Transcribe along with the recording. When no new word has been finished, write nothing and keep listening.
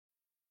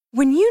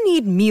When you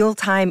need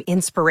mealtime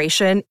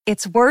inspiration,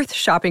 it's worth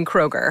shopping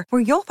Kroger,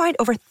 where you'll find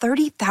over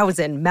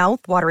 30,000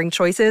 mouth-watering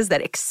choices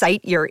that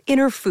excite your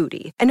inner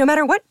foodie. And no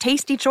matter what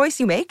tasty choice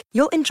you make,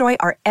 you'll enjoy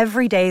our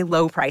everyday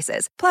low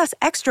prices, plus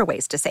extra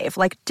ways to save,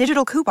 like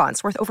digital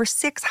coupons worth over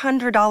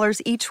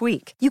 $600 each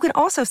week. You can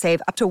also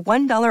save up to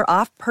 $1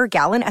 off per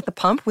gallon at the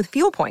pump with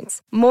fuel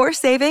points. More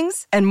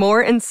savings and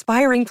more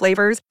inspiring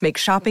flavors make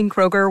shopping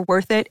Kroger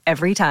worth it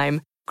every time.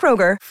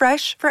 Kroger,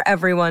 fresh for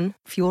everyone.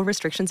 Fuel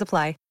restrictions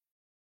apply.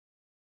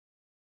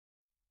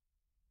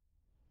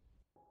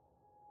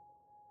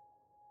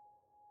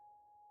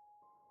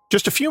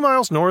 Just a few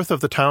miles north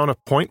of the town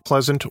of Point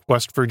Pleasant,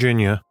 West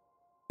Virginia,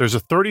 there's a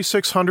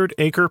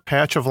 3,600-acre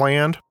patch of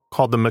land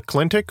called the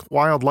McClintock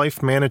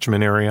Wildlife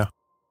Management Area.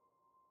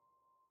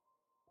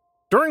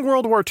 During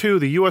World War II,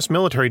 the U.S.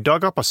 military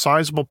dug up a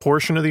sizable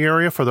portion of the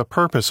area for the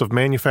purpose of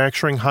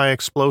manufacturing high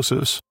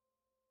explosives.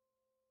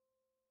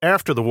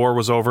 After the war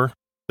was over,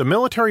 the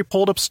military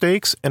pulled up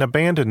stakes and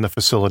abandoned the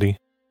facility,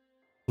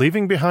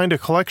 leaving behind a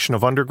collection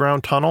of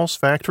underground tunnels,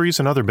 factories,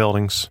 and other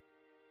buildings.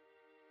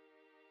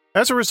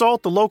 As a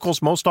result, the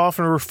locals most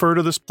often refer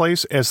to this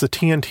place as the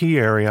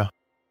TNT area.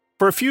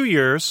 For a few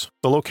years,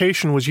 the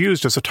location was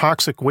used as a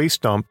toxic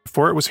waste dump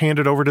before it was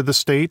handed over to the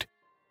state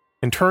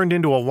and turned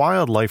into a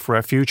wildlife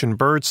refuge and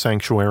bird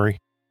sanctuary.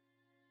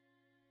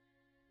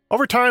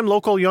 Over time,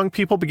 local young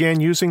people began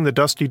using the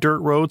dusty dirt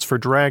roads for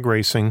drag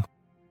racing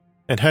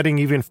and heading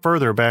even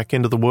further back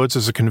into the woods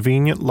as a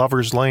convenient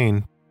lover's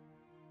lane.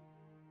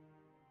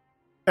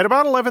 At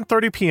about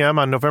 11:30 p.m.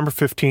 on November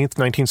 15,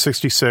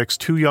 1966,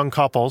 two young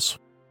couples,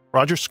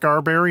 Roger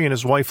Scarberry and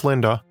his wife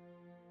Linda,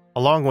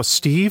 along with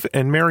Steve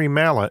and Mary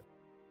Mallett,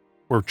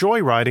 were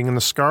joyriding in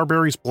the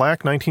Scarberry's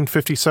black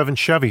 1957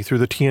 Chevy through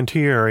the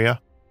TNT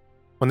area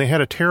when they had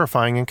a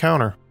terrifying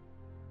encounter.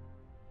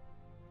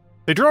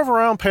 They drove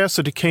around past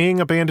the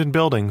decaying abandoned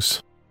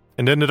buildings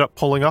and ended up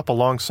pulling up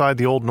alongside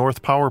the old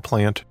North Power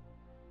Plant.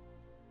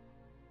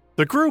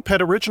 The group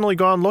had originally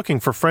gone looking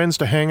for friends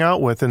to hang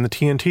out with in the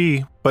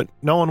TNT, but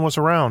no one was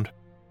around.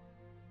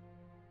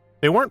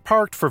 They weren't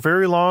parked for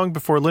very long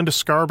before Linda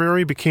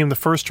Scarberry became the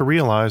first to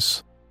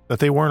realize that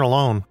they weren't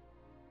alone.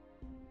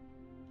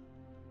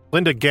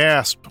 Linda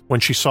gasped when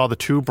she saw the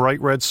two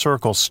bright red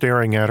circles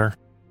staring at her.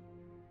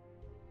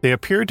 They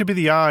appeared to be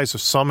the eyes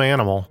of some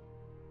animal,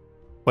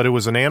 but it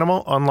was an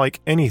animal unlike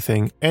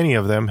anything any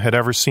of them had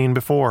ever seen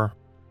before.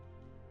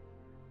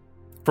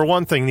 For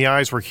one thing, the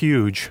eyes were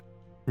huge,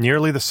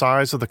 nearly the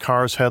size of the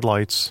car's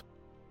headlights.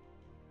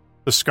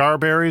 The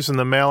Scarberries and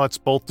the Mallets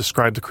both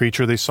described the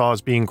creature they saw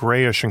as being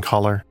grayish in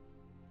color,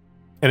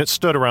 and it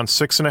stood around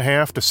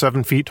 6.5 to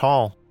 7 feet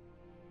tall.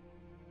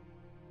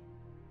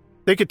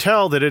 They could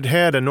tell that it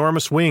had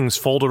enormous wings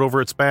folded over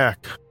its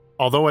back,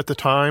 although at the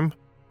time,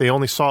 they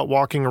only saw it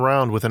walking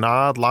around with an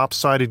odd,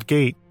 lopsided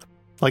gait,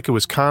 like it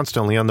was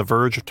constantly on the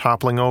verge of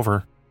toppling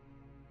over.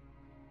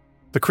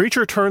 The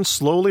creature turned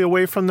slowly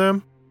away from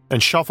them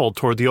and shuffled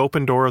toward the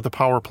open door of the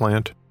power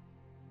plant.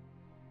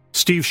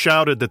 Steve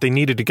shouted that they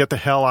needed to get the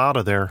hell out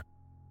of there.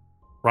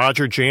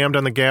 Roger jammed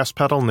on the gas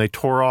pedal and they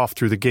tore off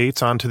through the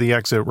gates onto the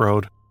exit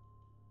road.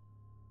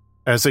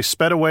 As they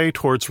sped away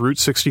towards Route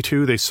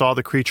 62, they saw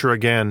the creature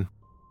again,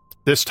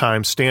 this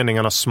time standing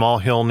on a small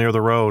hill near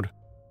the road.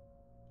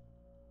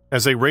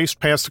 As they raced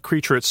past the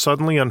creature, it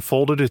suddenly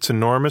unfolded its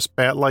enormous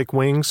bat-like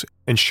wings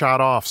and shot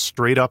off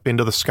straight up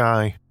into the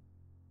sky.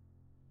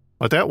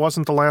 But that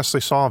wasn't the last they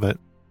saw of it.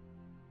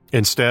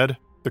 Instead,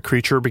 the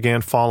creature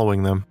began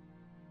following them.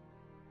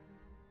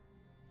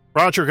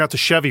 Roger got the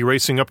Chevy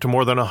racing up to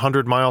more than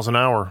 100 miles an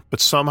hour,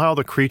 but somehow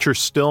the creature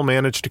still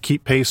managed to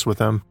keep pace with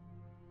them.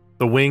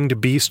 The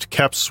winged beast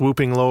kept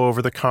swooping low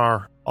over the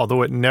car,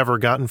 although it never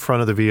got in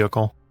front of the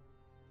vehicle.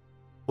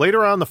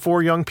 Later on, the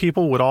four young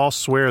people would all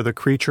swear the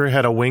creature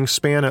had a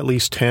wingspan at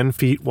least 10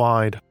 feet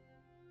wide.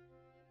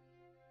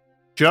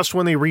 Just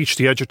when they reached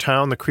the edge of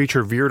town, the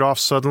creature veered off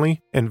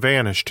suddenly and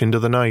vanished into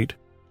the night.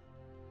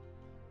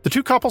 The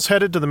two couples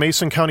headed to the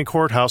Mason County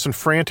Courthouse and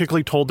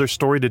frantically told their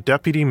story to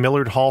Deputy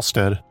Millard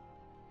Halstead.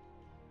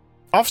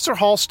 Officer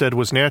Halstead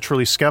was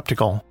naturally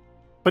skeptical,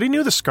 but he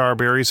knew the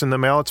Scarberries and the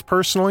Mallets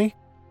personally,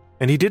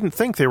 and he didn't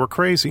think they were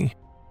crazy.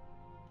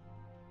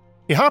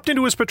 He hopped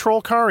into his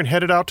patrol car and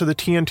headed out to the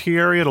TNT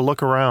area to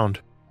look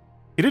around.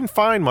 He didn't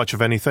find much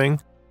of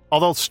anything,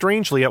 although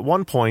strangely at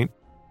one point,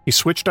 he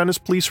switched on his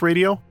police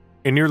radio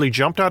and nearly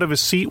jumped out of his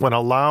seat when a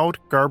loud,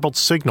 garbled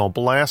signal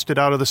blasted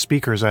out of the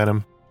speakers at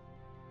him.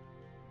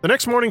 The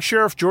next morning,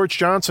 Sheriff George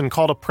Johnson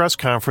called a press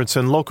conference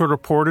and local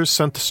reporters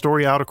sent the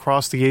story out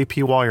across the AP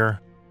wire.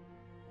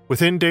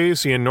 Within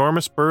days, the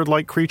enormous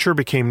bird-like creature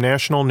became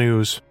national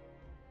news.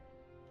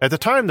 At the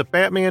time, the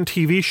Batman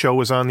TV show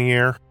was on the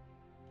air.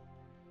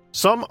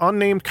 Some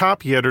unnamed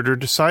copy editor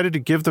decided to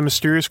give the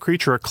mysterious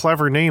creature a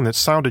clever name that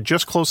sounded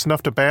just close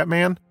enough to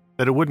Batman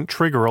that it wouldn't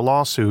trigger a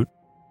lawsuit.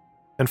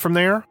 And from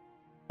there,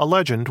 a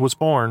legend was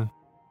born.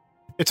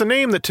 It's a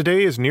name that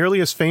today is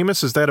nearly as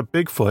famous as that of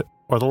Bigfoot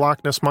or the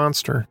Loch Ness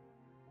Monster.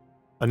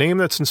 A name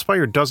that's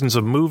inspired dozens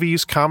of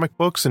movies, comic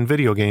books, and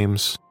video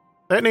games.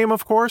 That name,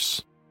 of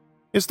course,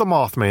 is the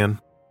Mothman.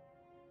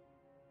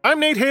 I'm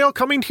Nate Hale,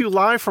 coming to you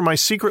live from my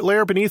secret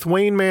lair beneath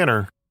Wayne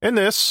Manor, and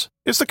this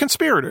is The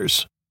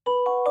Conspirators.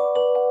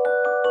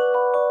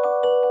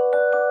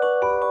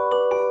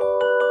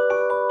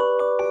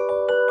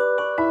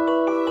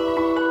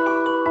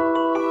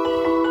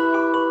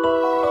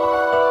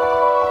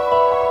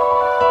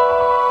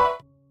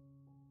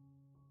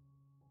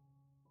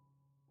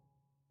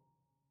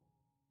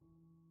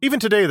 Even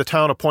today, the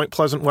town of Point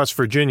Pleasant, West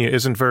Virginia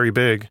isn't very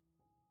big.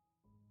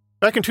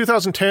 Back in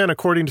 2010,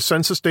 according to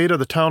census data,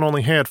 the town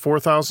only had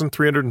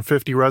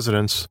 4,350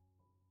 residents.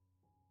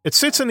 It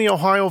sits in the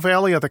Ohio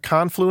Valley at the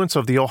confluence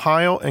of the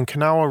Ohio and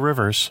Kanawha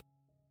rivers.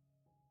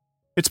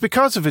 It's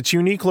because of its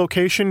unique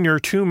location near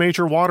two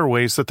major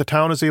waterways that the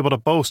town is able to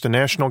boast a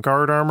National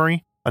Guard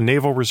armory, a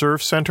Naval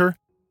Reserve Center,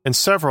 and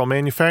several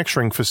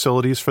manufacturing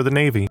facilities for the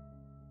Navy.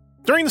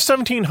 During the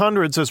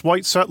 1700s, as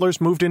white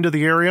settlers moved into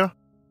the area,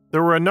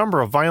 there were a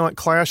number of violent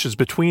clashes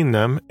between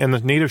them and the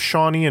native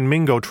Shawnee and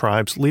Mingo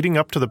tribes leading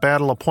up to the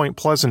Battle of Point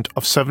Pleasant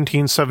of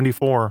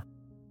 1774.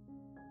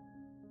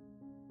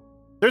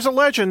 There's a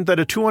legend that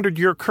a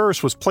 200-year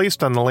curse was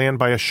placed on the land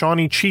by a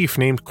Shawnee chief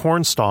named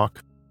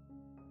Cornstalk.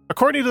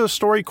 According to the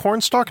story,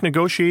 Cornstalk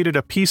negotiated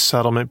a peace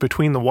settlement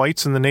between the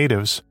whites and the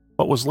natives,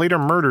 but was later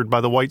murdered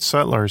by the white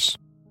settlers.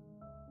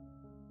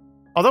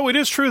 Although it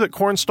is true that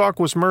Cornstalk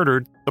was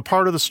murdered, the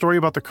part of the story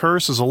about the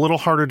curse is a little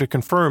harder to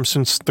confirm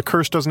since the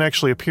curse doesn't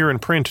actually appear in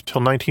print until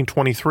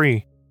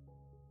 1923,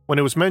 when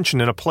it was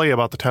mentioned in a play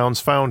about the town's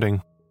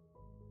founding.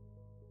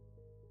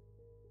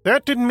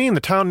 That didn't mean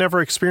the town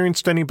never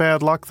experienced any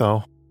bad luck,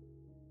 though.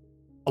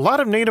 A lot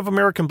of Native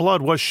American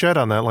blood was shed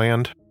on that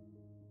land.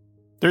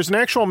 There's an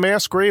actual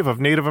mass grave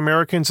of Native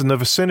Americans in the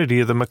vicinity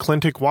of the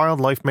McClintock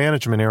Wildlife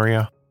Management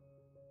Area.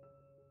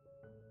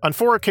 On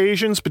 4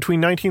 occasions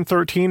between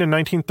 1913 and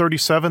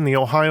 1937, the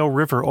Ohio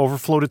River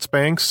overflowed its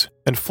banks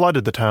and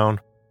flooded the town,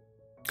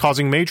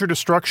 causing major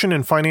destruction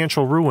and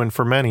financial ruin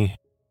for many.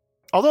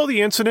 Although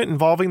the incident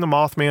involving the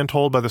Mothman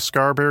told by the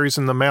Scarberries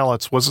and the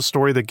Mallets was a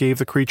story that gave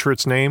the creature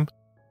its name,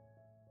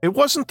 it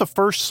wasn't the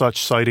first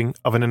such sighting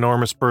of an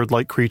enormous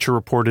bird-like creature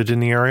reported in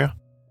the area.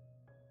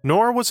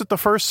 Nor was it the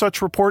first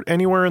such report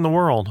anywhere in the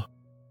world.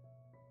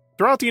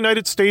 Throughout the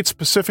United States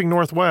Pacific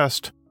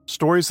Northwest,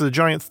 stories of the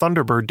giant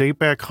thunderbird date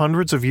back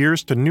hundreds of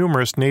years to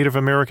numerous Native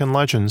American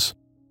legends,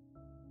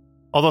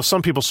 although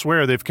some people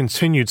swear they've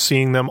continued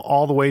seeing them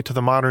all the way to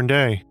the modern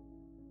day.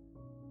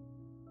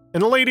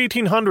 In the late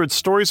 1800s,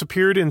 stories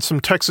appeared in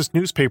some Texas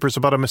newspapers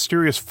about a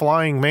mysterious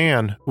flying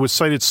man who was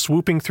sighted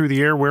swooping through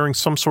the air wearing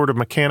some sort of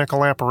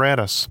mechanical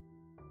apparatus.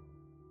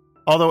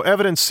 Although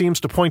evidence seems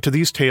to point to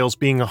these tales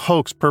being a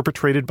hoax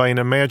perpetrated by an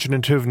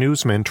imaginative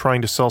newsman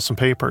trying to sell some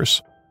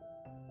papers.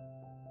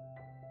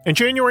 In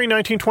January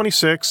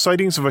 1926,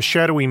 sightings of a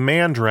shadowy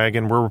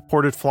man-dragon were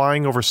reported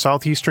flying over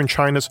southeastern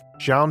China's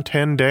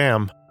Jiaoten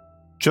Dam,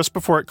 just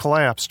before it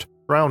collapsed,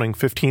 drowning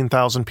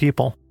 15,000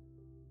 people.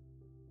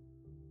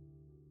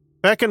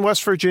 Back in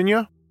West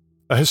Virginia,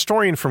 a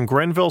historian from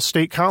Grenville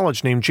State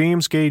College named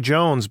James Gay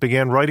Jones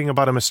began writing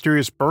about a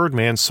mysterious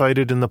birdman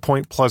sighted in the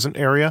Point Pleasant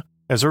area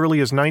as early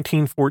as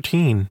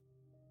 1914.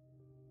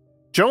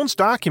 Jones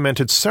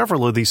documented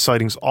several of these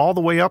sightings all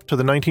the way up to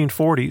the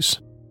 1940s.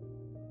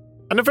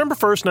 On November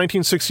 1,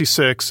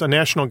 1966, a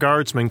National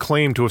Guardsman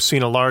claimed to have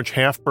seen a large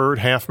half-bird,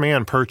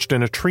 half-man perched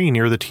in a tree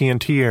near the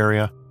TNT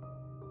area.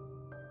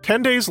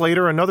 10 days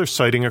later, another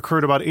sighting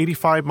occurred about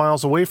 85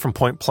 miles away from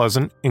Point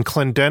Pleasant in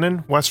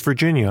Clendenin, West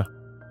Virginia,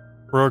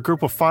 where a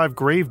group of 5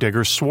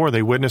 gravediggers swore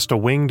they witnessed a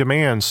winged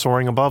man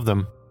soaring above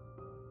them.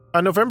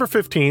 On November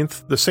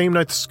 15th, the same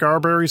night the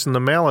Scarberries and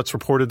the Mallets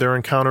reported their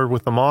encounter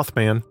with the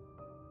Mothman,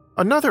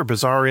 another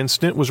bizarre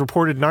incident was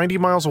reported 90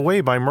 miles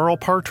away by Merle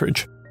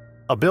Partridge,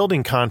 a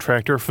building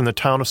contractor from the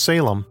town of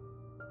Salem.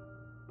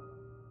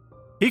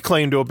 He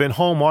claimed to have been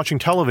home watching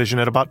television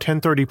at about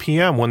 10:30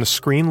 p.m. when the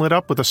screen lit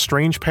up with a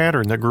strange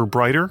pattern that grew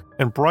brighter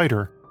and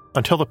brighter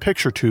until the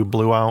picture tube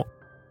blew out.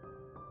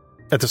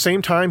 At the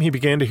same time, he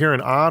began to hear an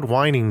odd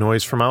whining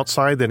noise from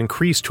outside that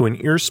increased to an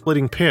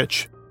ear-splitting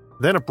pitch,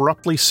 then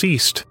abruptly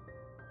ceased.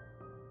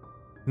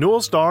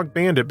 Newell's dog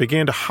Bandit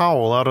began to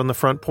howl out on the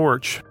front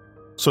porch,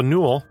 so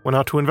Newell went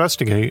out to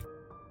investigate.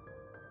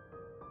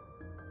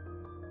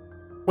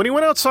 When he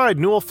went outside,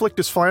 Newell flicked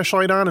his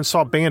flashlight on and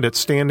saw Bandit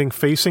standing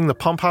facing the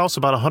pump house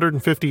about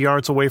 150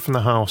 yards away from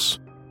the house.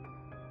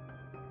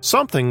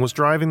 Something was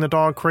driving the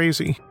dog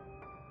crazy.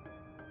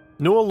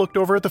 Newell looked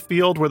over at the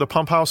field where the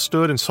pump house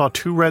stood and saw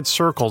 2 red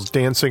circles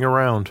dancing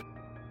around.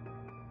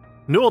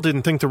 Newell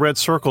didn't think the red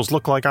circles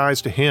looked like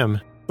eyes to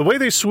him. The way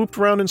they swooped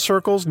around in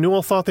circles,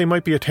 Newell thought they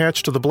might be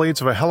attached to the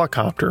blades of a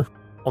helicopter,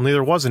 only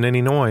there wasn't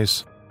any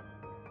noise.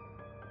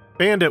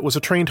 Bandit was a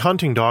trained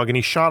hunting dog and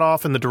he shot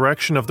off in the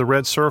direction of the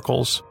red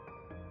circles.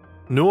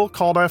 Newell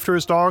called after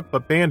his dog,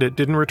 but Bandit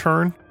didn't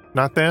return,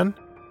 not then,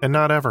 and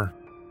not ever.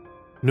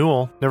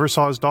 Newell never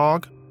saw his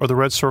dog or the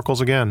red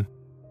circles again.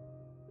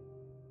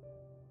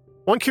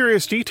 One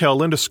curious detail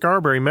Linda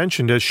Scarberry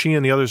mentioned as she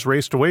and the others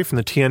raced away from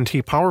the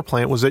TNT power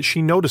plant was that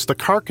she noticed the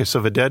carcass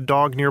of a dead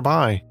dog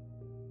nearby.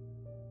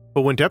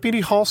 But when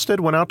Deputy Halstead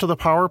went out to the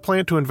power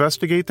plant to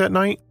investigate that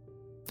night,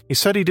 he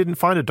said he didn't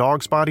find a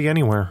dog's body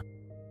anywhere.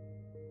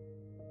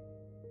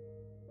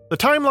 The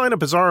timeline of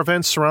bizarre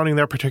events surrounding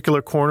that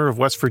particular corner of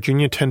West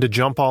Virginia tend to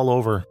jump all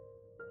over.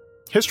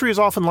 History is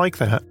often like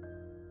that,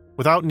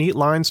 without neat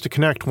lines to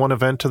connect one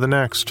event to the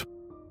next.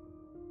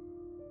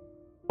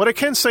 What I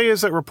can say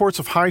is that reports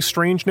of high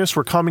strangeness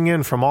were coming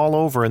in from all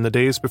over in the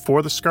days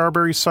before the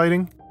Scarberry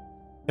sighting,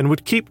 and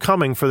would keep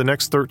coming for the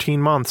next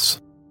 13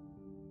 months.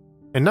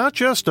 And not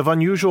just of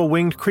unusual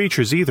winged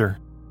creatures either,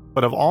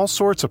 but of all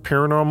sorts of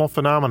paranormal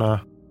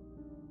phenomena.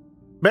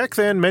 Back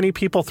then, many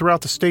people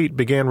throughout the state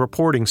began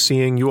reporting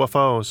seeing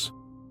UFOs.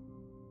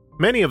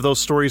 Many of those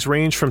stories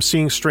range from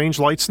seeing strange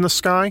lights in the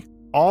sky,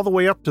 all the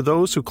way up to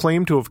those who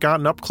claim to have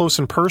gotten up close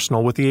and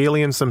personal with the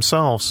aliens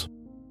themselves.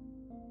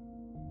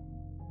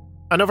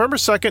 On November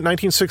 2nd,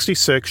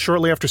 1966,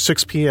 shortly after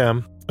 6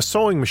 p.m., a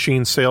sewing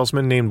machine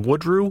salesman named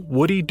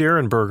Woody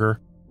Derenberger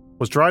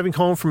was driving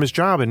home from his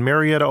job in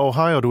Marietta,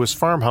 Ohio to his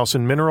farmhouse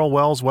in Mineral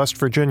Wells, West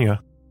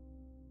Virginia.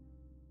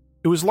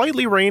 It was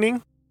lightly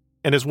raining,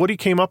 and as Woody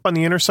came up on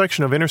the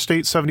intersection of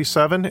Interstate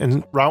 77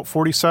 and Route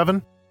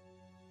 47,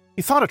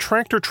 he thought a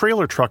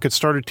tractor-trailer truck had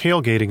started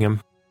tailgating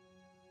him.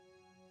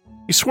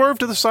 He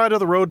swerved to the side of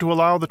the road to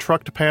allow the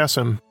truck to pass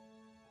him,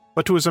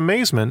 but to his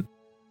amazement,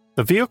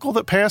 the vehicle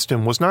that passed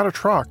him was not a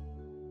truck,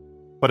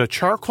 but a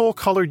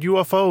charcoal-colored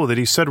UFO that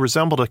he said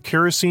resembled a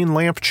kerosene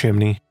lamp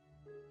chimney.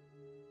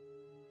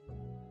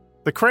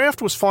 The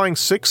craft was flying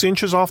 6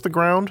 inches off the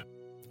ground,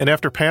 and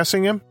after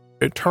passing him,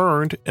 it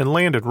turned and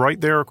landed right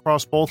there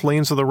across both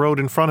lanes of the road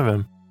in front of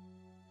him,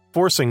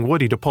 forcing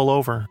Woody to pull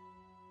over.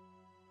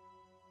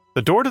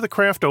 The door to the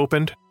craft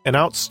opened, and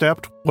out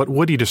stepped what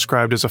Woody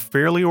described as a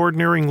fairly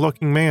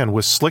ordinary-looking man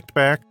with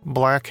slicked-back,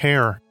 black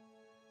hair.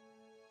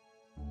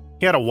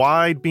 He had a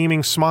wide,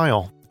 beaming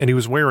smile, and he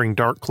was wearing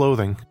dark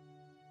clothing.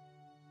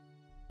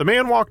 The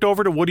man walked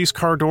over to Woody's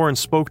car door and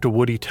spoke to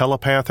Woody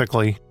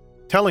telepathically,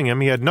 telling him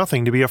he had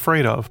nothing to be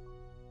afraid of.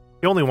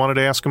 He only wanted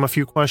to ask him a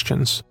few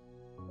questions.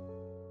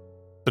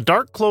 The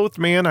dark-clothed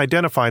man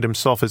identified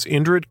himself as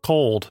Indrid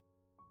Cold,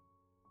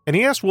 and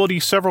he asked Woody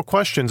several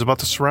questions about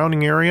the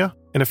surrounding area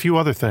and a few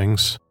other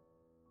things.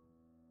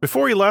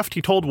 Before he left,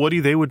 he told Woody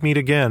they would meet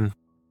again.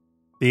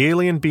 The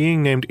alien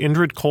being named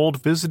Indrid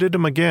Cold visited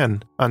him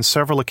again on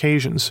several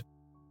occasions,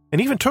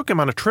 and even took him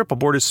on a trip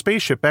aboard his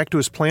spaceship back to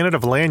his planet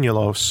of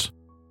Lanulos.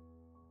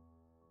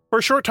 For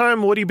a short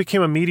time, Woody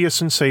became a media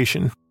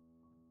sensation,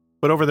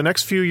 but over the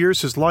next few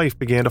years his life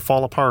began to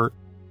fall apart.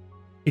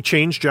 He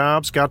changed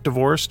jobs, got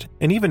divorced,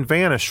 and even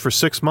vanished for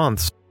 6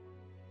 months,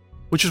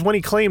 which is when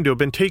he claimed to have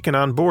been taken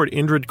on board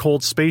Indrid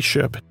Cold's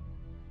spaceship.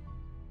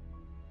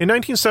 In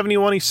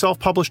 1971, he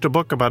self-published a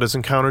book about his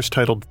encounters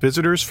titled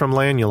Visitors from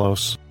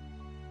Lanulos.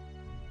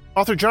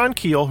 Author John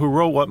Keel, who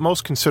wrote what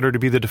most consider to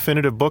be the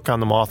definitive book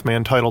on the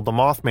Mothman titled The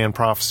Mothman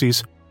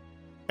Prophecies,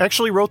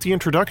 actually wrote the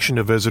introduction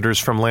to Visitors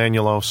from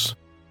Lanulos,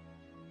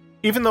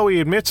 even though he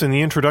admits in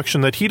the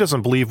introduction that he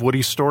doesn't believe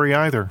Woody's story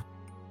either.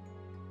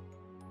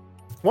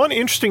 One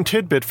interesting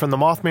tidbit from the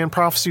Mothman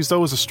Prophecies,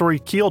 though, is a story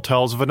Keel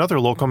tells of another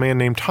local man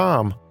named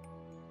Tom,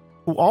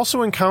 who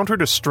also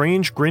encountered a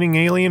strange, grinning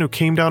alien who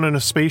came down in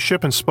a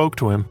spaceship and spoke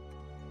to him.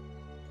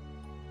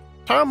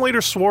 Tom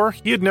later swore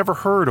he had never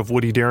heard of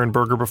Woody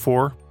Derenberger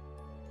before,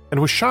 and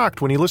was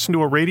shocked when he listened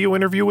to a radio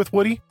interview with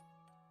Woody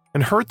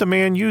and heard the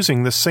man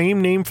using the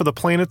same name for the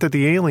planet that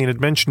the alien had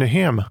mentioned to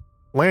him,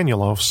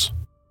 Lanulos.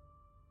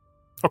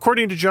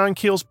 According to John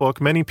Keel's book,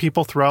 many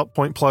people throughout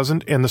Point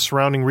Pleasant and the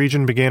surrounding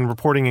region began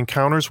reporting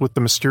encounters with the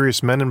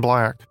mysterious men in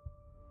black.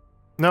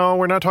 No,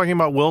 we're not talking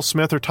about Will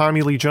Smith or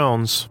Tommy Lee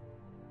Jones.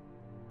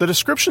 The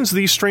descriptions of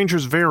these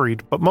strangers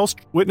varied, but most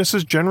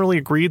witnesses generally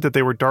agreed that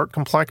they were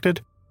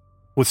dark-complected,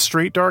 with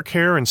straight dark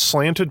hair and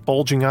slanted,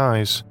 bulging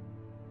eyes.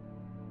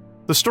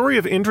 The story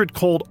of Indrid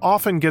Cold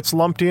often gets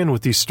lumped in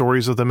with these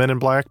stories of the men in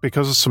black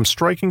because of some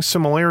striking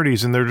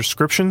similarities in their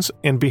descriptions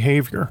and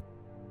behavior.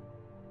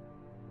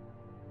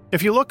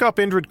 If you look up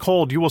Indrid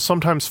Cold, you will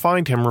sometimes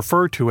find him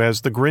referred to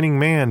as the Grinning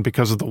Man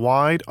because of the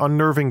wide,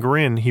 unnerving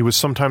grin he was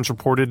sometimes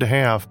reported to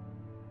have.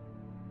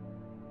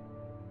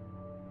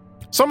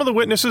 Some of the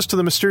witnesses to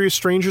the mysterious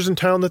strangers in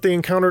town that they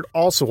encountered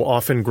also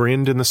often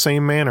grinned in the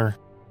same manner.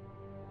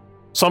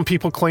 Some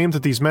people claimed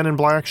that these men in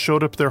black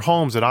showed up at their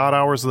homes at odd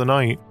hours of the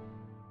night.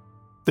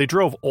 They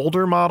drove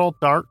older model,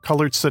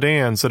 dark-colored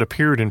sedans that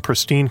appeared in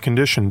pristine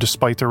condition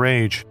despite their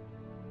age.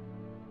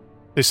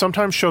 They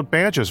sometimes showed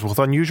badges with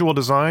unusual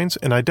designs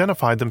and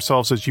identified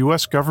themselves as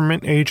U.S.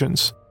 government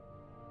agents.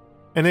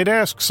 And they'd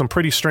ask some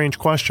pretty strange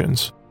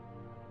questions.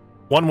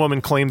 One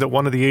woman claimed that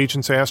one of the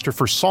agents asked her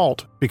for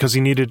salt because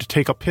he needed to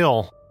take a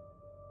pill.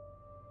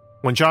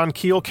 When John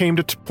Keel came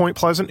to Point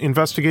Pleasant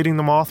investigating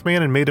the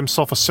Mothman and made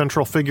himself a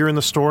central figure in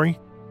the story,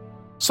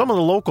 some of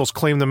the locals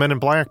claimed the men in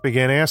black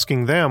began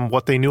asking them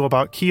what they knew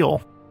about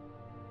Keel.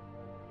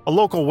 A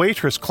local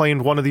waitress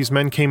claimed one of these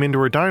men came into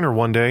her diner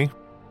one day.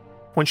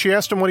 When she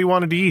asked him what he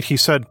wanted to eat, he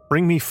said,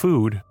 "Bring me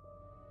food."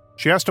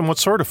 She asked him what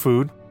sort of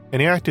food,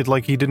 and he acted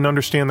like he didn't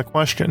understand the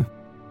question.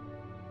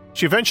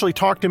 She eventually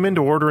talked him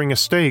into ordering a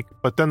steak,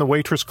 but then the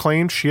waitress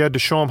claimed she had to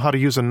show him how to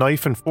use a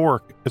knife and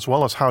fork, as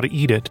well as how to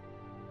eat it.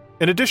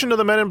 In addition to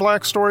the Men in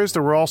Black stories,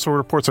 there were also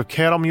reports of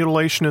cattle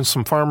mutilation in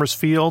some farmers'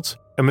 fields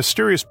and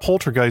mysterious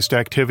poltergeist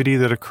activity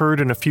that occurred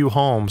in a few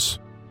homes.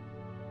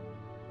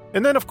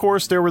 And then, of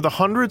course, there were the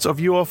hundreds of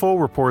UFO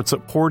reports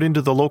that poured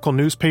into the local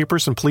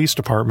newspapers and police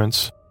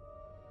departments.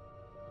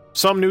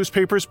 Some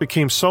newspapers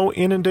became so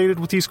inundated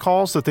with these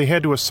calls that they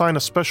had to assign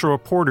a special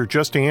reporter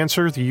just to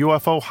answer the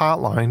UFO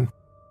hotline.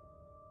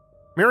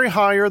 Mary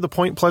Heyer, the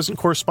Point Pleasant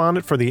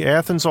correspondent for the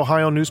Athens,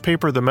 Ohio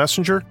newspaper The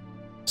Messenger,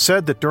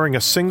 said that during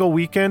a single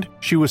weekend,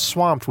 she was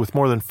swamped with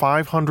more than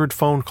 500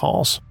 phone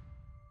calls.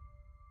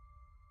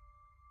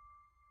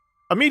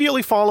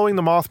 Immediately following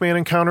the Mothman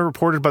encounter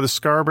reported by the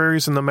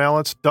Scarberrys and the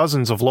Mallets,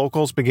 dozens of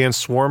locals began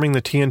swarming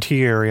the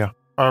TNT area,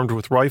 armed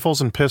with rifles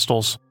and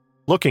pistols,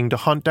 looking to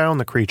hunt down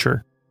the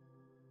creature.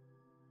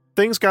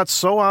 Things got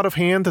so out of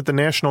hand that the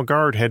National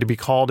Guard had to be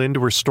called in to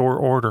restore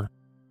order.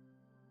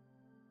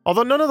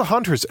 Although none of the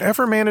hunters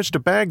ever managed to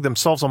bag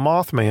themselves a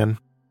Mothman,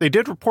 they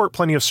did report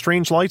plenty of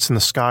strange lights in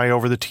the sky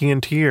over the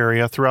TNT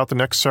area throughout the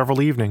next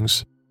several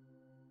evenings.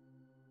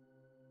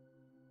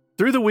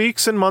 Through the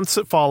weeks and months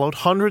that followed,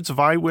 hundreds of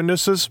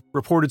eyewitnesses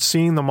reported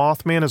seeing the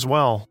Mothman as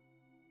well.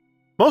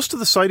 Most of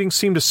the sightings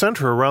seemed to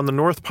center around the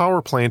North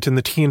Power Plant in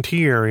the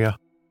TNT area.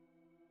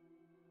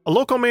 A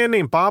local man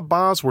named Bob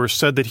Bosworth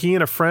said that he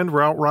and a friend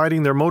were out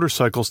riding their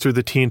motorcycles through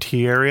the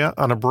TNT area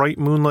on a bright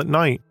moonlit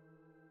night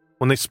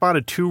when they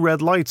spotted two red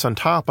lights on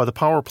top of the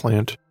power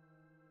plant.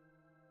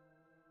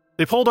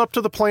 They pulled up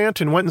to the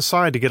plant and went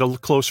inside to get a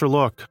closer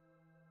look.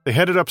 They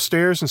headed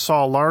upstairs and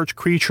saw a large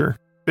creature,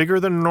 bigger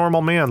than a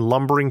normal man,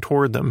 lumbering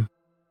toward them.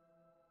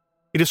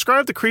 He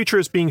described the creature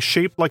as being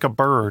shaped like a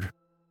bird.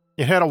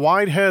 It had a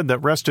wide head that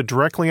rested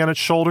directly on its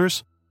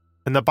shoulders,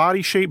 and the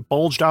body shape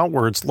bulged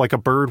outwards like a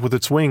bird with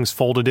its wings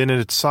folded in at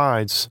its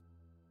sides.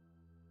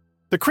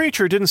 The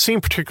creature didn't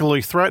seem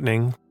particularly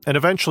threatening, and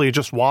eventually it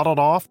just waddled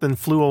off, then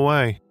flew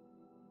away.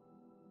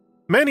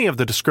 Many of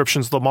the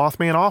descriptions of the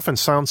Mothman often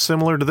sound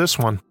similar to this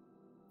one.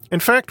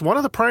 In fact, one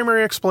of the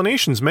primary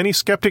explanations many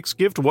skeptics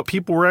give to what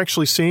people were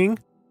actually seeing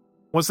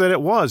was that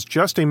it was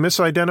just a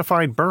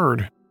misidentified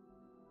bird.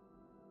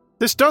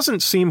 This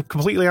doesn't seem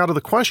completely out of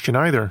the question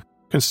either,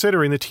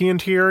 considering the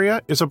TNT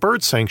area is a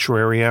bird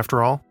sanctuary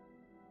after all.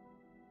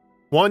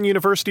 One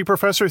university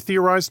professor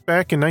theorized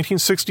back in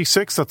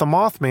 1966 that the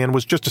Mothman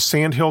was just a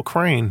sandhill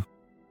crane.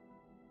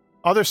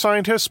 Other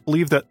scientists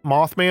believe that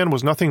Mothman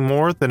was nothing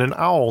more than an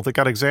owl that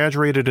got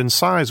exaggerated in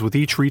size with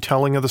each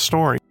retelling of the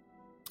story.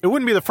 It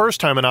wouldn't be the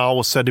first time an owl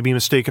was said to be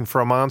mistaken for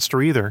a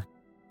monster either.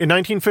 In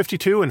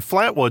 1952, in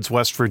Flatwoods,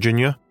 West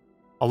Virginia,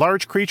 a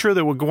large creature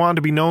that would go on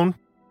to be known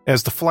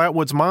as the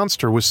Flatwoods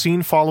Monster was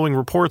seen following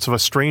reports of a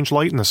strange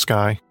light in the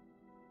sky.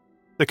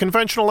 The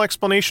conventional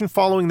explanation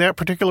following that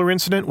particular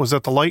incident was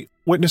that the light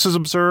witnesses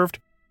observed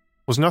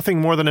was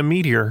nothing more than a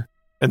meteor,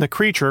 and the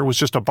creature was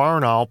just a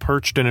barn owl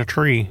perched in a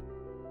tree.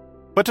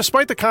 But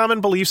despite the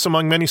common beliefs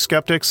among many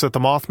skeptics that the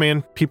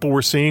Mothman people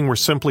were seeing were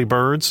simply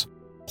birds,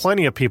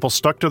 plenty of people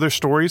stuck to their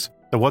stories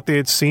that what they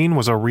had seen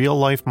was a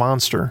real-life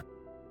monster.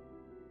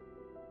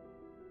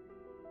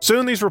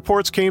 Soon these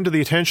reports came to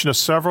the attention of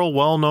several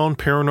well-known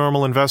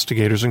paranormal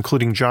investigators,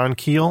 including John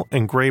Keel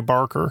and Gray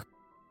Barker.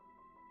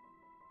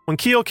 When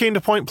Keel came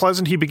to Point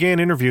Pleasant, he began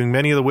interviewing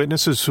many of the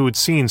witnesses who had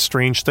seen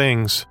strange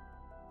things.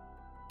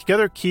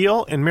 Together,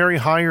 Keel and Mary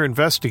Heyer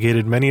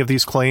investigated many of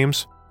these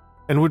claims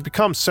and would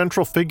become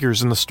central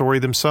figures in the story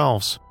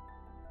themselves.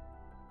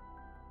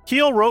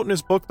 Keel wrote in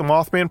his book The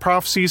Mothman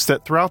Prophecies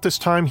that throughout this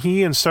time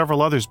he and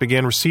several others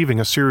began receiving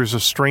a series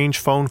of strange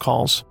phone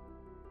calls.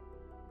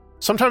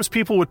 Sometimes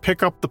people would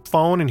pick up the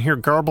phone and hear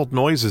garbled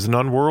noises and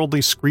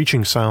unworldly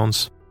screeching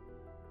sounds.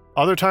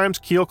 Other times,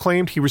 Keel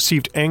claimed he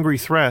received angry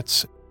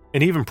threats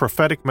and even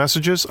prophetic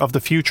messages of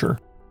the future.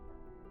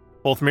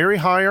 Both Mary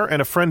Heyer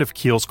and a friend of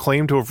Keel's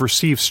claimed to have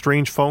received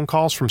strange phone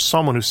calls from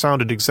someone who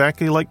sounded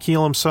exactly like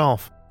Keel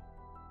himself.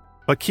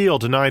 But Keel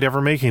denied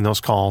ever making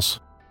those calls.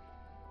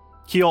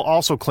 Keel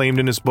also claimed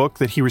in his book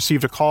that he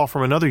received a call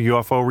from another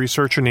UFO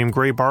researcher named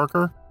Gray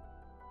Barker,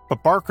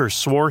 but Barker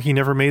swore he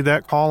never made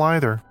that call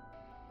either.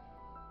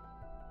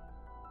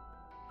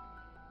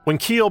 When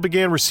Keel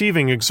began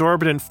receiving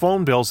exorbitant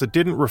phone bills that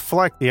didn't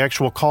reflect the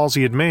actual calls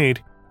he had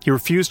made, he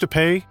refused to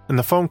pay and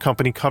the phone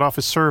company cut off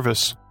his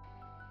service.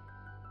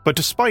 But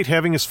despite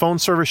having his phone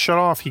service shut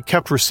off, he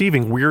kept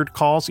receiving weird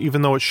calls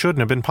even though it shouldn't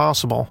have been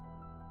possible.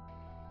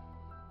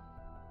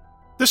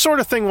 This sort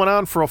of thing went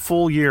on for a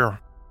full year,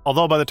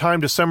 although by the time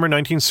December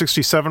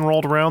 1967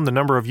 rolled around, the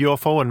number of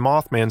UFO and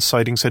Mothman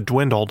sightings had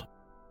dwindled.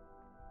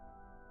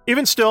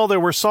 Even still, there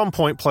were some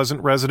Point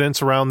Pleasant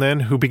residents around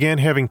then who began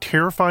having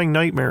terrifying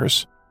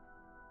nightmares.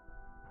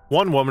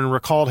 One woman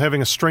recalled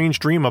having a strange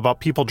dream about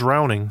people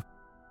drowning,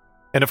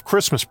 and of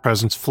Christmas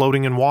presents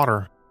floating in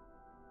water.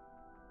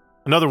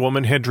 Another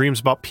woman had dreams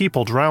about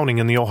people drowning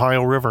in the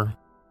Ohio River.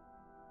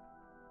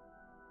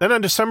 Then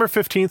on December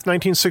 15,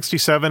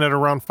 1967, at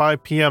around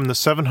 5 p.m., the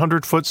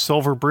 700-foot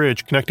silver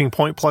bridge connecting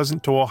Point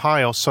Pleasant to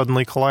Ohio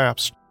suddenly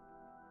collapsed.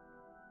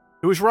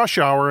 It was rush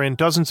hour and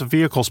dozens of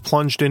vehicles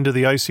plunged into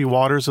the icy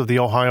waters of the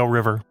Ohio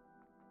River.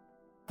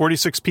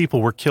 46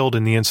 people were killed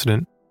in the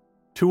incident,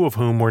 2 of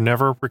whom were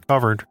never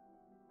recovered.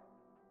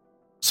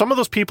 Some of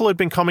those people had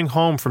been coming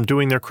home from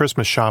doing their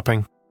Christmas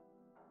shopping.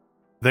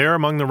 There,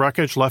 among the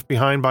wreckage left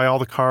behind by all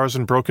the cars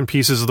and broken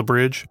pieces of the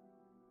bridge,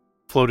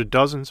 floated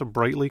dozens of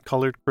brightly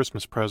colored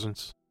Christmas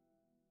presents.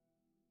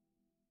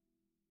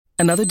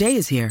 Another day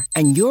is here,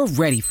 and you're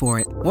ready for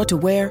it. What to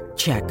wear?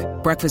 Check.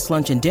 Breakfast,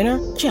 lunch, and dinner?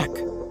 Check.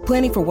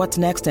 Planning for what's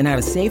next and how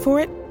to save for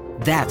it?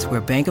 That's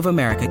where Bank of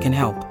America can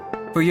help.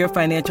 For your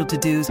financial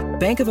to-dos,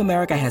 Bank of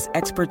America has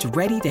experts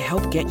ready to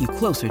help get you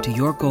closer to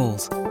your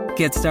goals.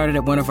 Get started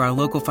at one of our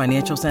local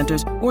financial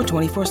centers or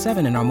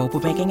 24/7 in our mobile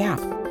banking app.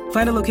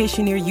 Find a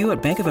location near you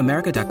at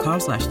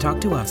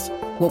bankofamerica.com/talktous.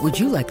 What would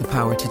you like the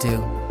power to do?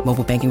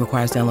 Mobile banking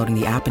requires downloading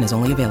the app and is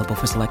only available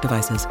for select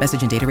devices.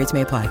 Message and data rates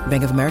may apply.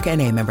 Bank of America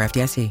N.A., member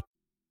FDIC.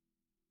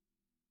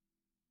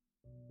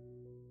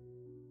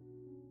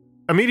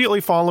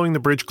 Immediately following the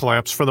bridge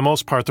collapse, for the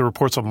most part, the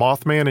reports of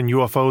Mothman and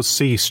UFOs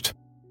ceased.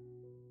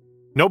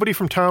 Nobody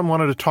from town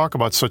wanted to talk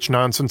about such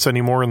nonsense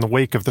anymore in the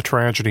wake of the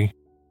tragedy.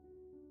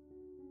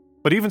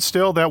 But even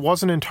still, that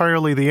wasn't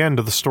entirely the end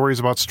of the stories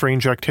about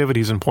strange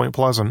activities in Point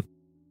Pleasant.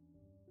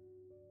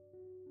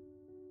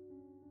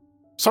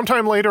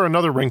 Sometime later,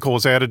 another wrinkle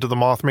was added to the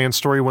Mothman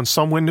story when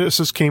some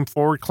witnesses came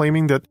forward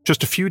claiming that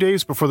just a few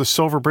days before the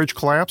Silver Bridge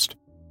collapsed,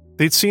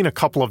 they'd seen a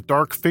couple of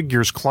dark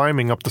figures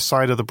climbing up the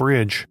side of the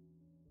bridge.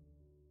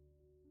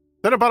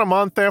 Then about a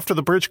month after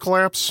the bridge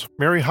collapse,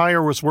 Mary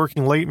Heyer was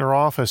working late in her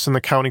office in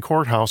the county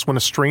courthouse when a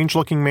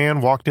strange-looking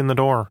man walked in the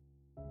door.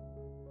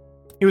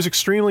 He was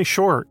extremely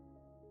short,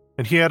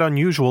 and he had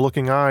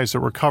unusual-looking eyes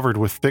that were covered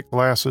with thick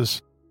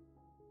glasses.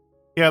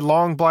 He had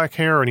long black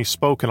hair and he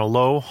spoke in a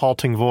low,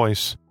 halting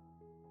voice.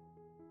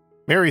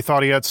 Mary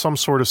thought he had some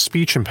sort of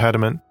speech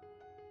impediment,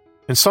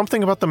 and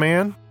something about the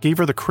man gave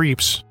her the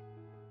creeps.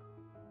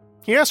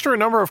 He asked her a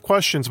number of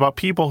questions about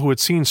people who had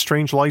seen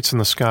strange lights in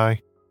the sky.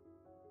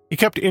 He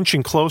kept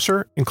inching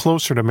closer and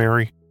closer to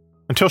Mary,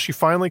 until she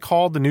finally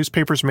called the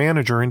newspaper's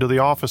manager into the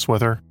office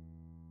with her.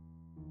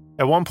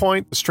 At one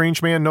point, the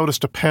strange man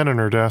noticed a pen on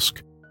her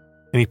desk,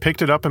 and he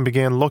picked it up and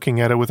began looking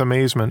at it with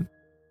amazement.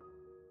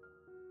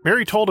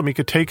 Mary told him he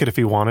could take it if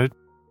he wanted.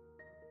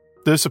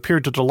 This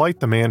appeared to delight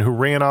the man, who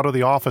ran out of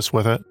the office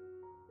with it.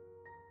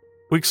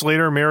 Weeks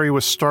later, Mary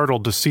was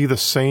startled to see the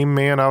same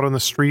man out on the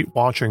street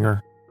watching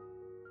her.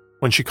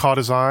 When she caught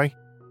his eye,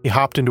 he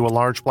hopped into a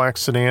large black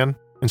sedan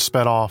and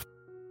sped off.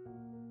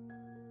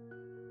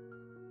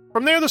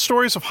 From there, the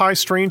stories of high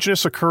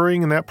strangeness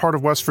occurring in that part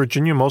of West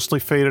Virginia mostly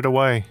faded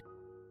away.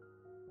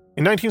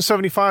 In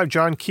 1975,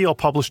 John Keel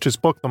published his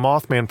book, The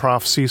Mothman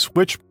Prophecies,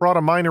 which brought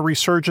a minor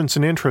resurgence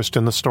in interest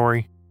in the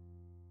story.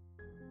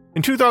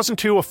 In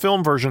 2002, a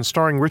film version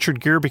starring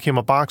Richard Gere became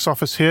a box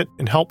office hit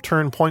and helped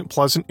turn Point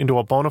Pleasant into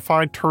a bona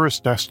fide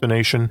tourist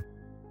destination.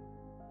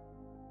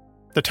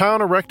 The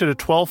town erected a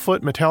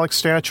 12-foot metallic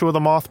statue of the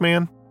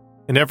Mothman,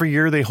 and every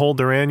year they hold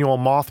their annual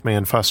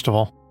Mothman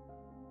Festival.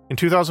 In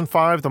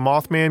 2005, the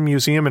Mothman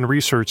Museum and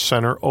Research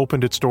Center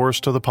opened its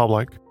doors to the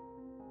public.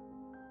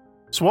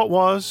 So what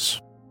was,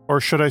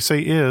 or should I say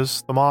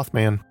is, the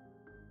Mothman?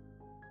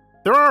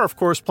 There are, of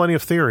course, plenty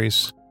of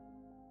theories.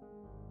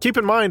 Keep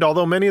in mind,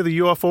 although many of the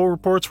UFO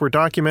reports were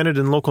documented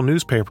in local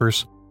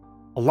newspapers,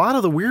 a lot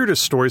of the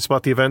weirdest stories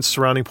about the events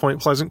surrounding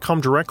Point Pleasant come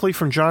directly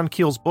from John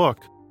Keel's book.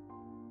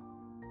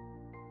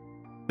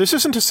 This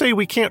isn't to say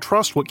we can't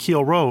trust what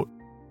Keel wrote,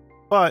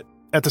 but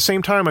at the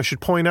same time, I should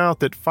point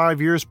out that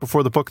 5 years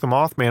before the book The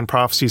Mothman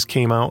Prophecies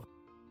came out,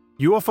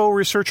 UFO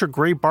researcher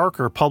Gray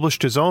Barker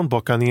published his own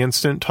book on the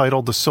incident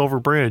titled The Silver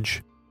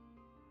Bridge.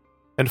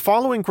 And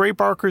following Gray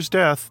Barker's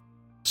death,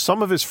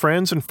 some of his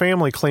friends and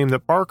family claimed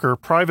that Barker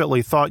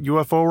privately thought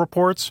UFO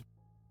reports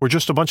were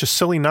just a bunch of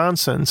silly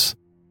nonsense,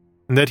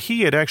 and that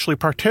he had actually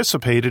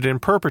participated in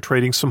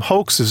perpetrating some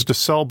hoaxes to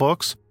sell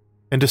books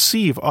and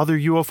deceive other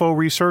UFO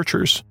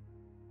researchers.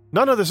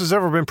 None of this has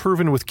ever been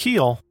proven with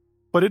Keel,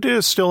 but it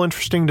is still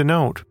interesting to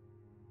note.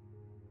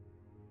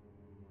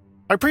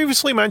 I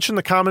previously mentioned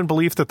the common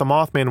belief that the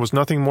Mothman was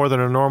nothing more than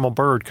a normal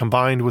bird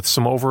combined with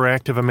some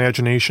overactive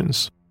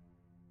imaginations.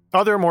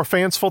 Other, more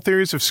fanciful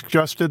theories have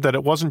suggested that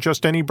it wasn't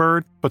just any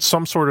bird, but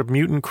some sort of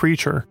mutant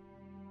creature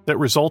that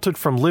resulted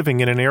from living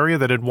in an area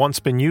that had once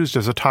been used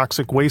as a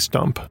toxic waste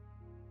dump.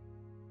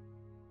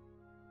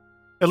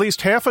 At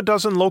least half a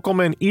dozen local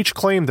men each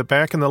claimed that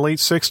back in the late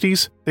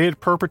 60s, they had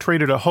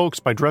perpetrated a hoax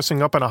by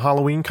dressing up in a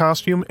Halloween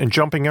costume and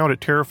jumping out at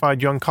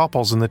terrified young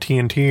couples in the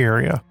TNT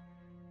area.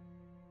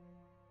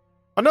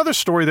 Another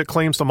story that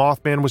claims the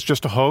Mothman was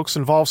just a hoax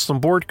involves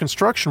some bored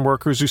construction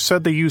workers who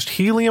said they used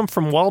helium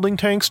from welding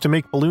tanks to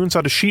make balloons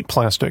out of sheet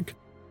plastic.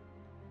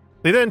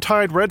 They then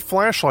tied red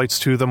flashlights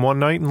to them one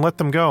night and let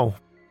them go.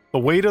 The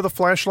weight of the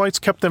flashlights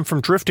kept them from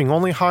drifting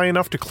only high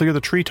enough to clear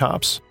the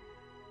treetops.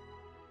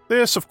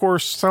 This, of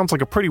course, sounds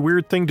like a pretty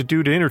weird thing to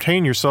do to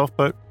entertain yourself,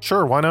 but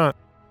sure, why not?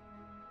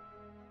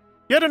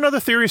 Yet another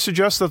theory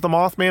suggests that the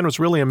Mothman was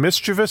really a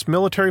mischievous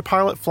military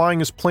pilot flying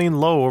his plane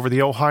low over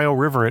the Ohio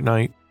River at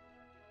night.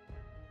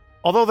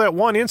 although that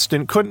one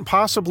incident couldn't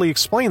possibly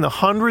explain the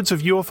hundreds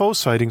of UFO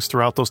sightings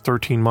throughout those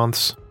 13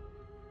 months.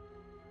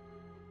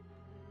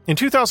 In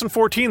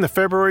 2014, the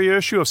February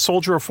issue of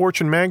Soldier of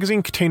Fortune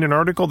magazine contained an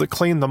article that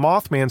claimed the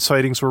Mothman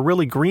sightings were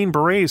really Green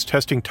Berets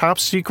testing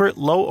top-secret,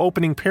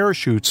 low-opening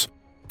parachutes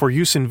for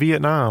use in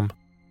Vietnam.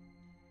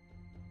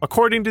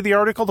 According to the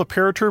article, the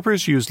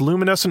paratroopers used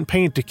luminescent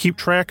paint to keep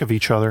track of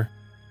each other.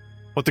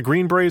 What the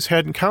Green Berets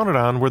hadn't counted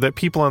on were that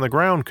people on the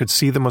ground could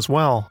see them as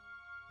well.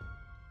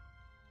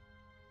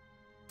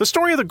 The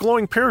story of the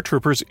glowing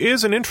paratroopers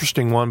is an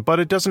interesting one, but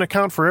it doesn't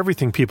account for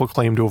everything people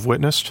claim to have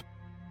witnessed.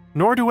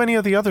 Nor do any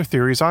of the other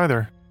theories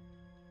either.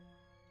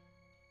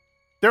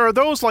 There are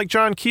those like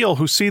John Keel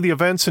who see the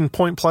events in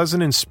Point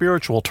Pleasant in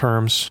spiritual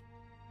terms.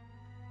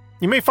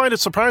 You may find it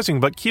surprising,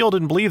 but Keel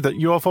didn't believe that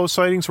UFO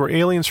sightings were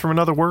aliens from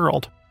another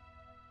world.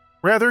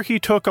 Rather, he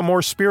took a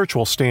more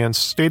spiritual stance,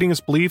 stating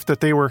his belief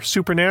that they were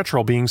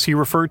supernatural beings he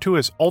referred to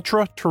as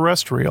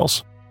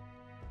ultra-terrestrials,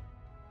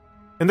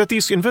 and that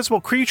these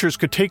invisible creatures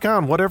could take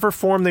on whatever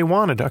form they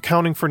wanted,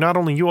 accounting for not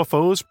only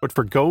UFOs, but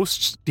for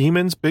ghosts,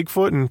 demons,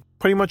 Bigfoot, and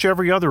pretty much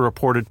every other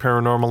reported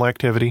paranormal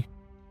activity.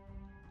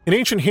 In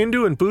ancient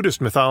Hindu and Buddhist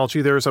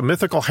mythology, there is a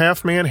mythical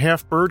half-man,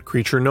 half-bird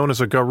creature known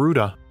as a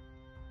Garuda.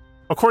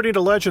 According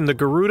to legend, the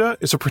Garuda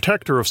is a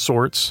protector of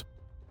sorts.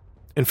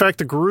 In fact,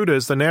 the Garuda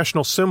is the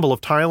national symbol of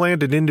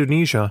Thailand and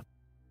Indonesia.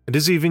 It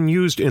is even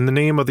used in the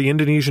name of the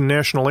Indonesian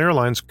national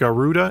airlines,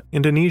 Garuda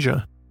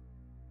Indonesia.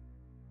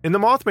 In the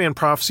Mothman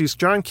prophecies,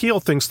 John Keel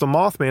thinks the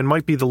Mothman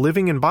might be the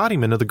living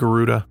embodiment of the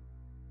Garuda,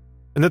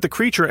 and that the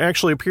creature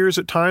actually appears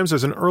at times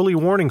as an early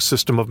warning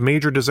system of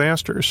major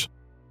disasters.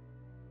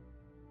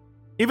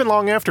 Even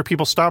long after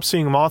people stopped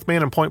seeing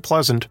Mothman in Point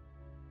Pleasant,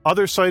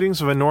 other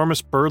sightings of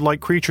enormous bird-like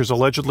creatures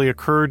allegedly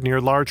occurred near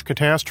large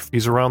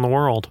catastrophes around the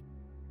world.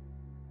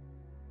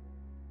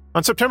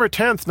 On September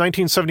 10,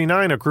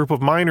 1979, a group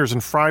of miners in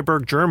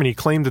Freiburg, Germany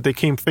claimed that they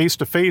came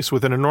face-to-face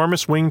with an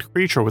enormous winged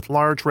creature with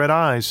large red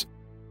eyes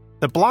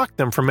that blocked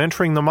them from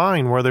entering the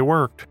mine where they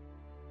worked.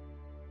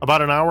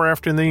 About an hour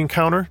after the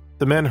encounter,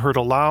 the men heard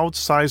a loud,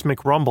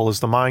 seismic rumble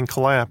as the mine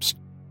collapsed.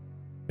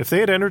 If they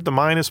had entered the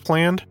mine as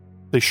planned,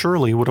 they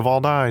surely would have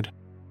all died.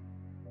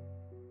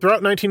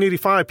 Throughout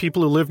 1985,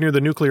 people who lived near the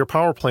nuclear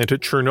power plant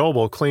at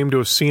Chernobyl claimed to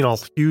have seen a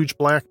huge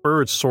black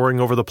bird soaring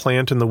over the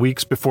plant in the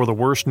weeks before the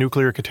worst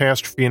nuclear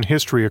catastrophe in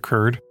history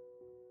occurred.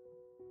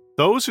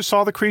 Those who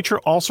saw the creature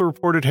also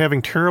reported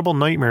having terrible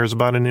nightmares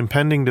about an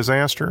impending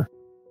disaster,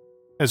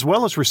 as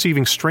well as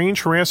receiving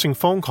strange, harassing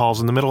phone calls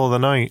in the middle of the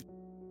night.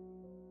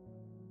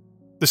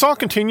 This all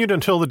continued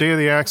until the day of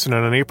the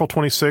accident on April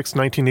 26,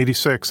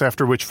 1986,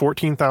 after which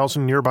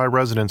 14,000 nearby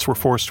residents were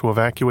forced to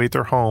evacuate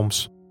their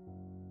homes.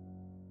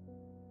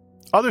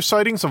 Other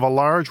sightings of a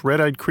large,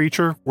 red-eyed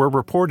creature were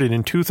reported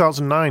in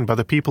 2009 by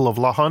the people of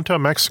La Junta,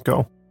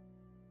 Mexico,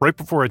 right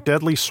before a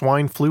deadly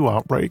swine flu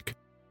outbreak.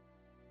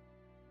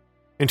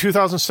 In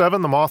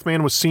 2007, the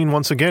Mothman was seen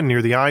once again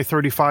near the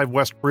I-35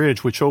 West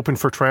Bridge, which opened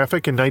for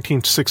traffic in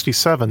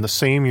 1967, the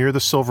same year the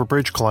Silver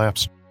Bridge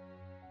collapsed.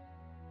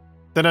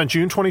 Then on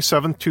June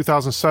 27,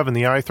 2007,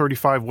 the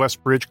I-35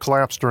 West Bridge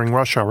collapsed during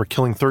rush hour,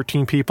 killing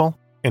 13 people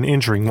and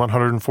injuring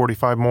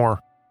 145 more.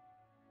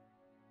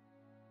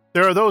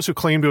 There are those who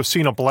claim to have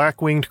seen a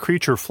black-winged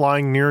creature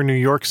flying near New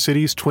York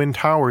City's Twin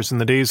Towers in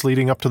the days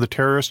leading up to the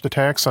terrorist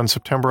attacks on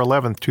September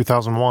 11,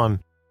 2001.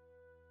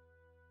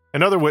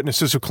 And other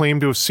witnesses who claim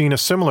to have seen a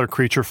similar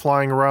creature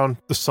flying around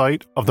the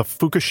site of the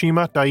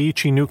Fukushima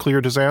Daiichi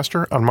nuclear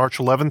disaster on March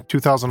 11,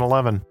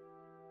 2011.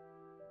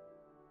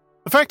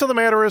 The fact of the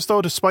matter is,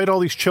 though, despite all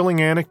these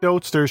chilling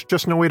anecdotes, there's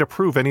just no way to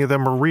prove any of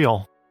them are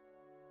real.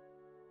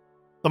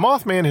 The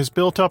Mothman has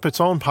built up its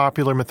own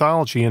popular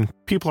mythology, and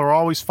people are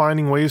always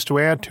finding ways to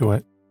add to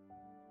it.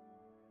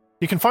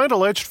 You can find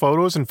alleged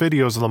photos and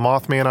videos of the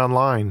Mothman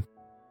online,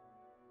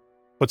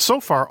 but so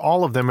far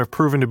all of them have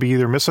proven to be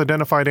either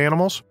misidentified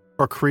animals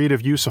or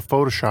creative use of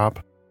Photoshop.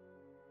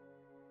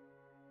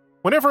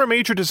 Whenever a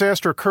major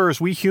disaster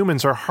occurs, we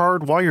humans are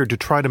hardwired to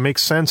try to make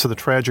sense of the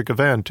tragic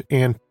event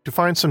and to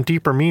find some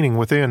deeper meaning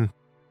within.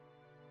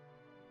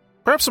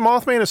 Perhaps the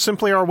Mothman is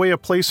simply our way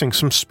of placing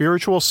some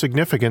spiritual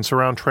significance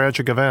around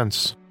tragic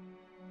events.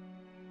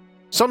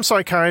 Some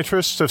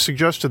psychiatrists have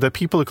suggested that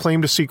people who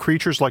claim to see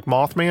creatures like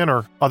Mothman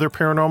or other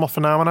paranormal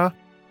phenomena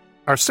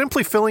are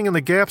simply filling in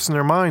the gaps in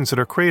their minds that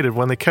are created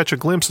when they catch a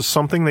glimpse of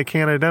something they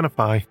can't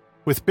identify,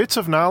 with bits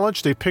of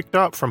knowledge they picked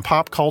up from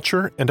pop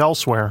culture and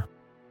elsewhere.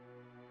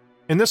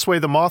 In this way,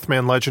 the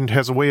Mothman legend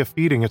has a way of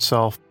feeding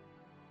itself,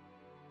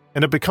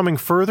 and of becoming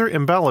further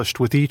embellished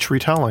with each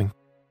retelling.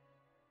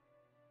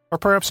 Or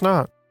perhaps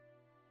not.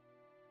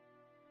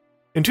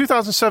 In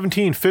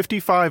 2017,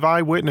 55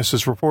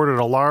 eyewitnesses reported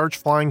a large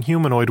flying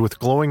humanoid with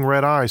glowing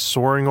red eyes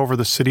soaring over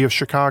the city of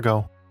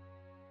Chicago.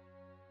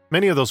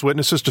 Many of those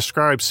witnesses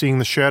described seeing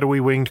the shadowy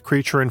winged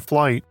creature in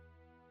flight,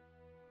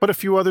 but a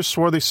few others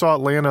swore they saw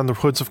it land on the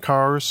hoods of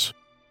cars,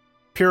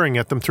 peering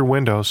at them through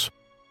windows,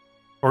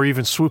 or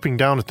even swooping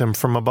down at them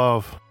from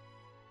above.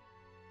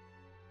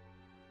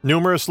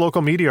 Numerous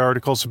local media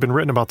articles have been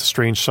written about the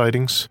strange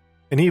sightings,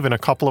 and even a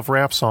couple of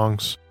rap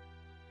songs.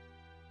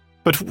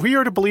 But if we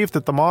are to believe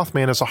that the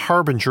Mothman is a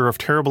harbinger of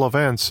terrible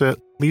events, at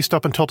least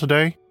up until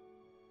today,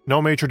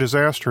 no major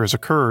disaster has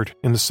occurred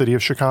in the city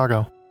of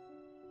Chicago.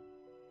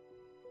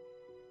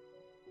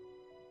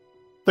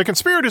 The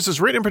Conspirators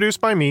is written and produced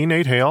by me,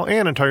 Nate Hale,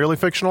 an entirely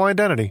fictional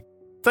identity.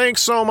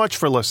 Thanks so much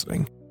for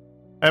listening.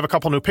 I have a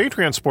couple new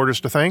Patreon supporters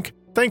to thank.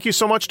 Thank you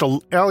so much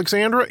to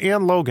Alexandra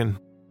and Logan.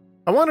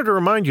 I wanted to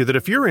remind you that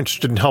if you're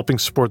interested in helping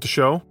support the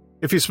show,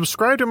 if you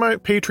subscribe to my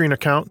Patreon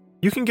account,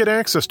 you can get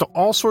access to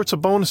all sorts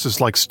of bonuses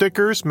like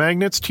stickers,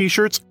 magnets,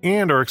 t-shirts,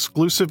 and our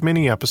exclusive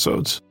mini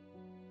episodes.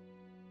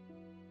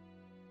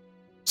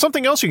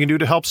 Something else you can do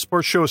to help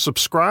support the show is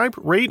subscribe,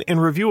 rate,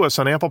 and review us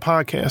on Apple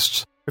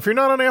Podcasts. If you're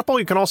not on Apple,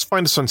 you can also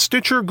find us on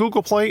Stitcher,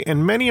 Google Play,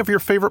 and many of your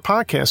favorite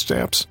podcast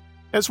apps,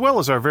 as well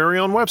as our very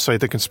own website,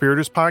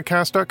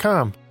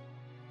 theconspiratorspodcast.com.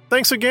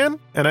 Thanks again,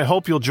 and I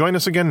hope you'll join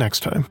us again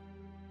next time.